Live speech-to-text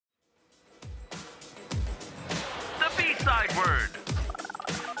word.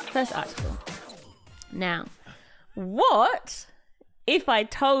 First article. Now, what if I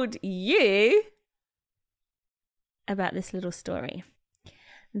told you about this little story?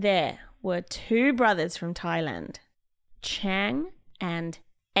 There were two brothers from Thailand, Chang and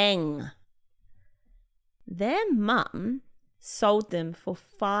Eng. Their mum sold them for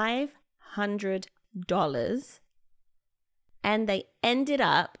 $500 and they ended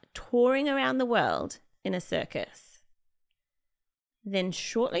up touring around the world in a circus. Then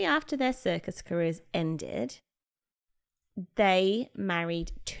shortly after their circus careers ended, they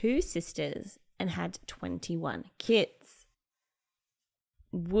married two sisters and had 21 kids.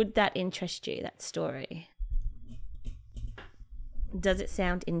 Would that interest you, that story? Does it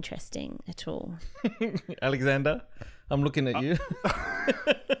sound interesting at all? Alexander, I'm looking at you.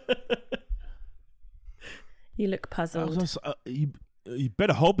 You look puzzled. You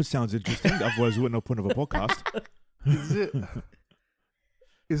better hope it sounds interesting, otherwise there wouldn't no point of a podcast. Is it?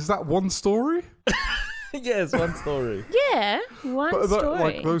 Is that one story? Yes, one story. Yeah, one story.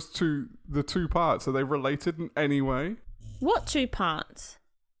 Like the two parts, are they related in any way? What two parts?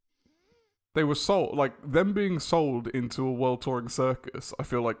 They were sold, like them being sold into a world touring circus, I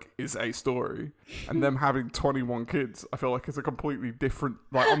feel like is a story. And them having 21 kids, I feel like it's a completely different,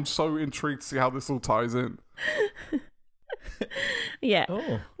 like I'm so intrigued to see how this all ties in. Yeah.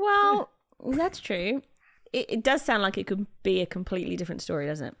 Oh. Well, that's true. It does sound like it could be a completely different story,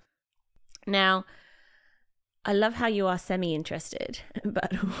 doesn't it? Now, I love how you are semi-interested,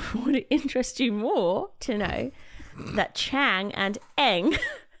 but would it interest you more to know that Chang and Eng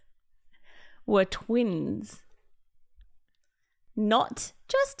were twins? Not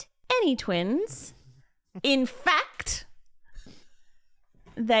just any twins. In fact,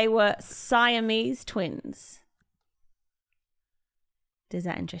 they were Siamese twins. Does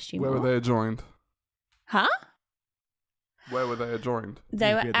that interest you Where more? were they adjoined? Huh? Where were they adjoined?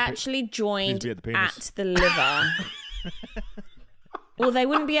 They were actually joined at the penis. at the liver. Well, they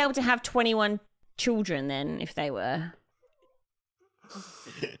wouldn't be able to have 21 children then if they were.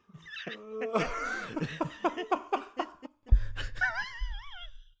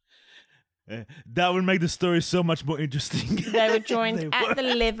 That would make the story so much more interesting. They were joined at the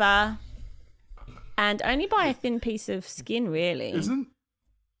liver and only by a thin piece of skin, really.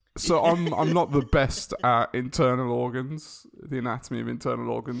 So I'm not the best at internal organs, the anatomy of internal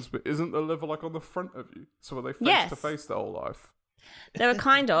organs, but isn't the liver like on the front of you? So are they face to face their whole life? They were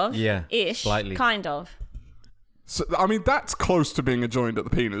kind of. Yeah, ish. slightly. Kind of. So I mean that's close to being adjoined at the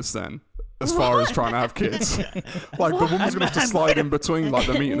penis then, as far as trying to have kids. Like the woman's gonna have to slide in between like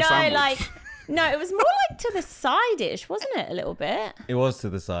the meat and the sandwich. No, it was more like to the side-ish, wasn't it? A little bit. It was to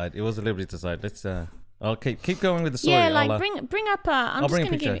the side. It was a little bit to the side. Let's I'll keep going with the story. Yeah, like bring up a. I'm just bring a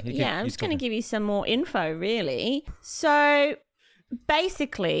going to give. picture. I'm just going to give you some more info, really. So,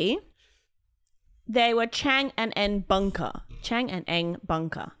 basically, they were Chang and Eng bunker. Chang and Eng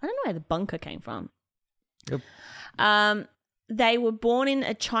bunker. I don't know where the bunker came from. Yep. They were born in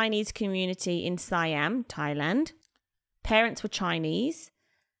a Chinese community in Siam, Thailand. Parents were Chinese,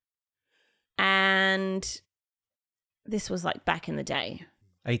 and this was like back in the day.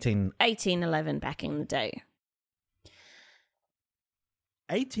 1811 back in the day.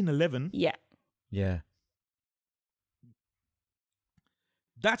 1811? Yeah. Yeah.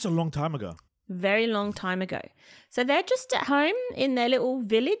 That's a long time ago. Very long time ago. So they're just at home in their little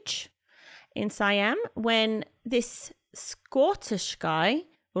village in Siam when this Scottish guy,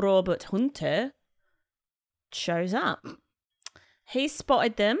 Robert Hunter, shows up. He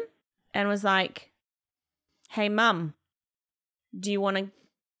spotted them and was like, "Hey, Mum, do you want to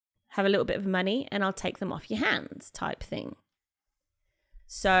have a little bit of money and I'll take them off your hands," type thing.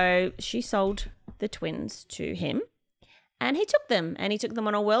 So she sold the twins to him and he took them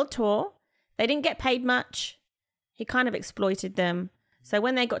on a world tour. They didn't get paid much. He kind of exploited them. So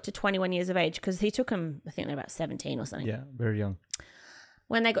when they got to 21 years of age, because he took them, I think they're about 17 or something. Yeah, very young.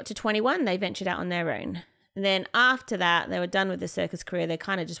 When they got to 21, they ventured out on their own. And then after that, they were done with the circus career. They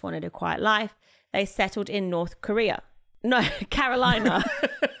kind of just wanted a quiet life. They settled in North Korea. No, Carolina.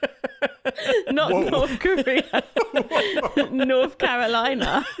 Not North Korea. North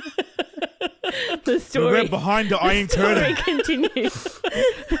Carolina. The story. We're behind the Iron story Curtain. continues.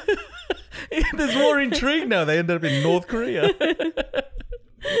 There's more intrigue now. They ended up in North Korea.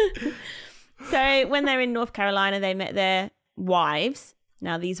 So when they're in North Carolina, they met their wives.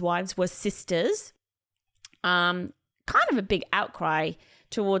 Now, these wives were sisters. Kind of a big outcry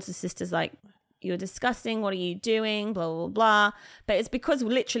towards the sisters, like, "You're disgusting. What are you doing? Blah, blah, blah." But it's because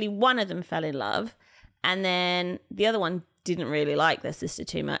literally one of them fell in love. And then the other one didn't really like their sister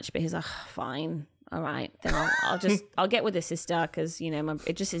too much. But he's like, "Fine, All right, then I'll get with the sister because, you know,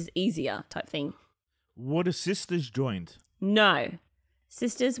 it just is easier type thing. Were the sisters joined? No.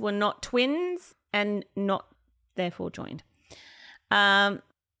 Sisters were not twins and not therefore joined.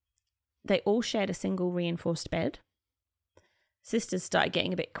 They all shared a single reinforced bed. Sisters started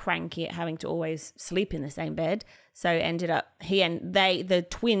getting a bit cranky at having to always sleep in the same bed. So the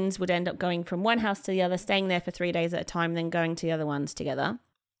twins would end up going from one house to the other, staying there for 3 days at a time, then going to the other ones together.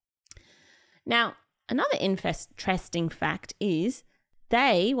 Now, another interesting fact is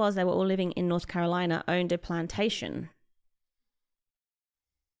whilst they were all living in North Carolina, owned a plantation.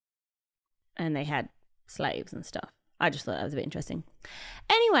 And they had slaves and stuff. I just thought that was a bit interesting.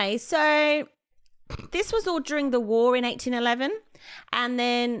 Anyway, so this was all during the war in 1811. And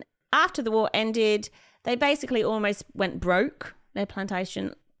then after the war ended, they basically almost went broke. Their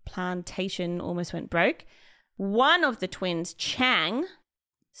plantation almost went broke. One of the twins, Chang,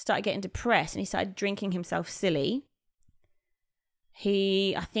 started getting depressed and he started drinking himself silly.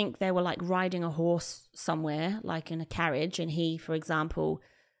 I think they were like riding a horse somewhere, like in a carriage. And he, for example,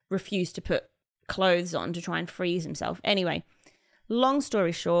 refused to put clothes on to try and freeze himself. Anyway, long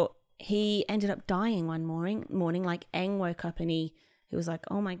story short, he ended up dying one morning. Like Eng woke up and he was like,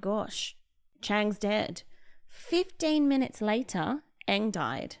 oh my gosh, Chang's dead. 15 minutes later, Eng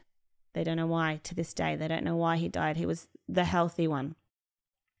died. They don't know why to this day. They don't know why he died. He was the healthy one.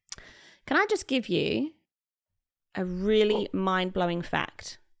 Can I just give you a really mind-blowing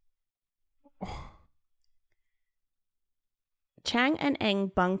fact? Chang and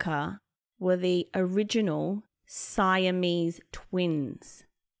Eng Bunker were the original Siamese twins.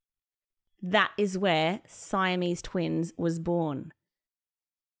 That is where Siamese twins was born.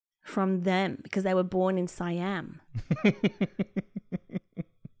 From them, because they were born in Siam.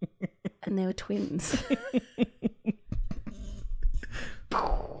 And they were twins.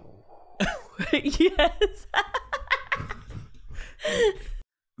 Yes.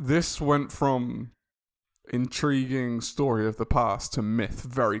 This went from intriguing story of the past to myth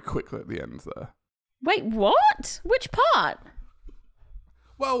very quickly at the end there. Wait, what? Which part?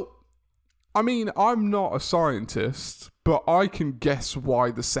 Well, I mean, I'm not a scientist, but I can guess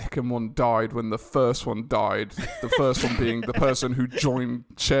why the second one died when the first one died. The first one being the person who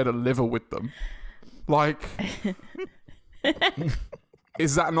shared a liver with them. Like,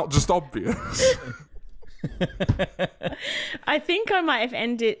 is that not just obvious? I think I might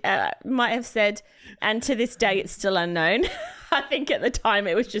have said, and to this day it's still unknown. I think at the time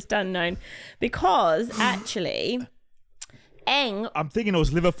it was just unknown because actually, Eng. I'm thinking it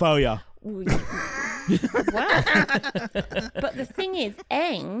was liver failure. Wow. But the thing is,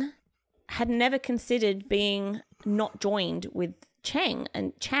 Eng had never considered being not joined with Chang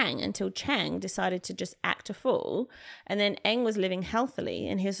until Chang decided to just act a fool, and then Eng was living healthily,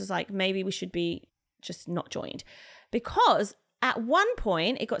 and he was like, maybe we should be just not joined, because at one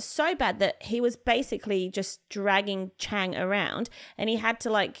point it got so bad that he was basically just dragging Chang around, and he had to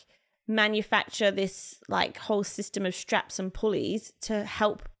like manufacture this like whole system of straps and pulleys to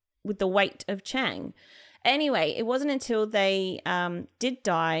help with the weight of Chang. Anyway, it wasn't until they did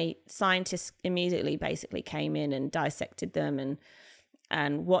die, scientists immediately basically came in and dissected them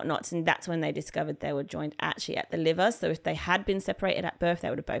and whatnots, and that's when they discovered they were joined actually at the liver. So if they had been separated at birth, they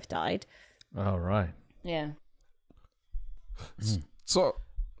would have both died. Oh, right. Yeah. So,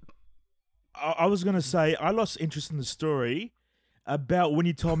 I was going to say, I lost interest in the story about when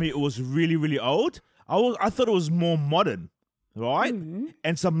you told me it was really, really old. I thought it was more modern, right? Mm-hmm.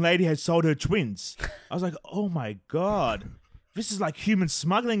 And some lady had sold her twins. I was like, oh my God, this is like human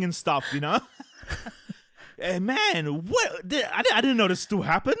smuggling and stuff, you know? Man, what? I didn't know this still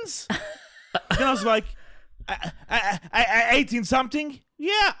happens. Then I was like, 18 something?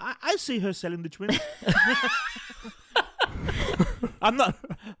 Yeah, I see her selling the twins.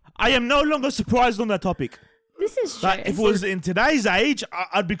 I am no longer surprised on that topic. This is true. Like, if it was in today's age,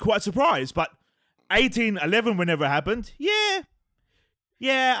 I'd be quite surprised. But 1811, whenever it happened, yeah,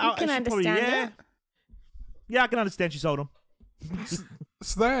 you can understand it. Yeah, I can understand she sold them.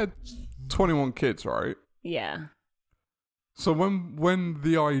 So they had 21 kids, right? Yeah. So when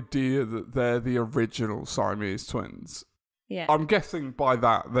the idea that they're the original Siamese twins, yeah, I'm guessing by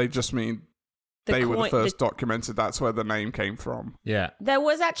that they just mean they were the first documented. That's where the name came from. Yeah. There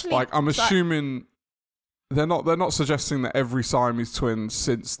was actually like I'm assuming they're not suggesting that every Siamese twin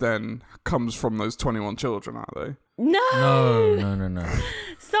since then comes from those 21 children, are they? No. No.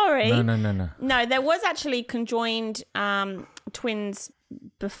 Sorry. No. No, there was actually conjoined twins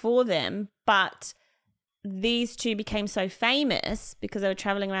before them, but these two became so famous because they were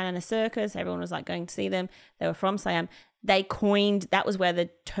traveling around in a circus. Everyone was like going to see them. They were from Siam. they coined, that was where the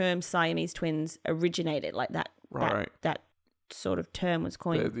term Siamese twins originated, like that Right. that sort of term was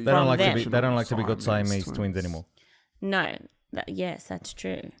coined They're from the They don't like them. to be. They don't like to be called Siamese Siamese twins twins. anymore. No, yes, that's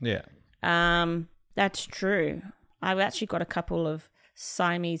true. Yeah. That's true. I've actually got a couple of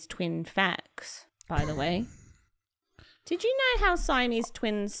Siamese twin facts, by the way. Did you know how Siamese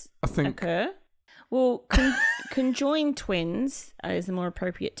twins I think occur? Well, conjoined twins is the more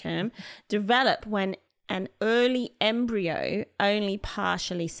appropriate term, develop when an early embryo only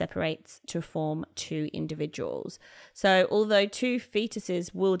partially separates to form two individuals. So although two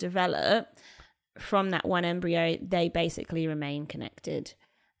fetuses will develop from that one embryo, they basically remain connected.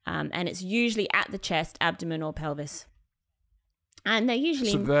 And it's usually at the chest, abdomen, or pelvis. And they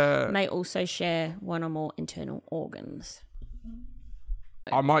usually may also share one or more internal organs.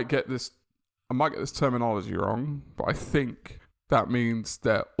 I might get this terminology wrong, but I think that means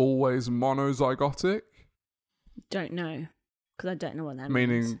they're always monozygotic. Don't know, because I don't know what that means.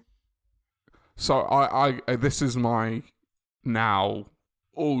 Meaning, so I this is my now,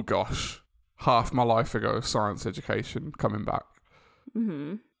 oh gosh, half my life ago science education coming back.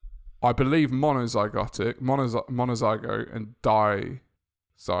 Mm-hmm. I believe monozygotic, monozygote, and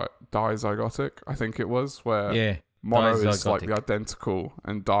dizygotic, I think it was, where Yeah. mono is like Dizygotic. the identical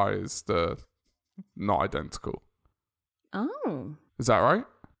and di is the not identical. Oh. Is that right?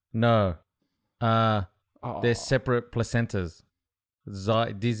 No. Oh. They're separate placentas.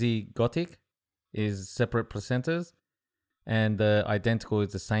 Dizygotic is separate placentas, and the identical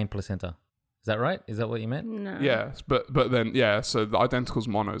is the same placenta. Is that right? Is that what you meant? No. Yes, but then, yeah, so the identical's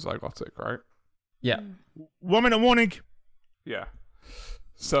monozygotic, right? Yeah. 1 minute warning. Yeah.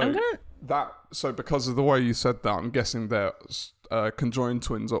 So so because of the way you said that, I'm guessing that conjoined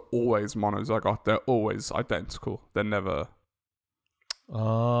twins are always monozygote. They're always identical. They're never.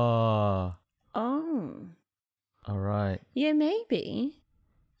 Oh. Oh. All right. Yeah, maybe.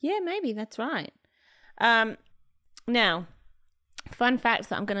 Yeah, maybe that's right. Now, fun fact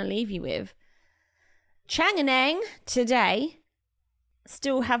that I'm going to leave you with. Changanang today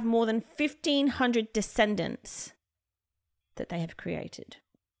still have more than 1,500 descendants that they have created.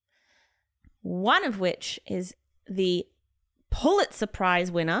 One of which is the Pulitzer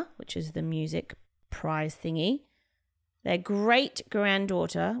Prize winner, which is the music prize thingy. Their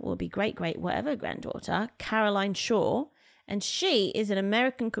great-granddaughter, will be great-whatever granddaughter, Caroline Shaw, and she is an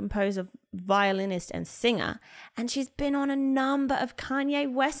American composer, violinist, and singer, and she's been on a number of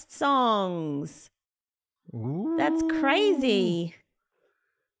Kanye West songs. Ooh. That's crazy.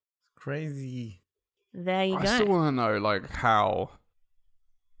 Crazy. There you I go. still want to know, like, how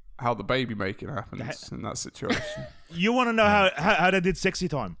the baby making happens in that situation. You want to know how they did sexy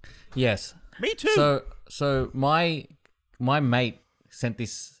time? Yes. Me too. So my mate sent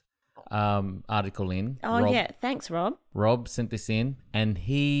this article in. Oh, Rob, yeah. Thanks, Rob. Rob sent this in, and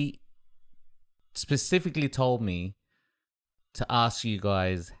he specifically told me to ask you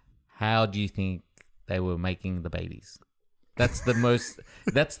guys, how do you think they were making the babies? That's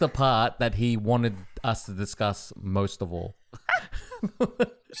the part that he wanted us to discuss most of all.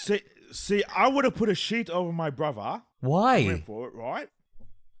 See, I would have put a sheet over my brother. Why? Went for it, right?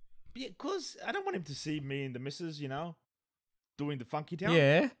 Because I don't want him to see me and the missus, doing the funky town.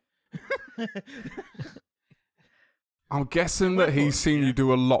 Yeah. I'm guessing that he's seen you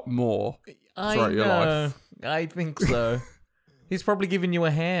do a lot more throughout your life. I think so. He's probably giving you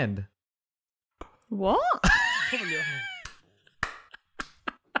a hand. What?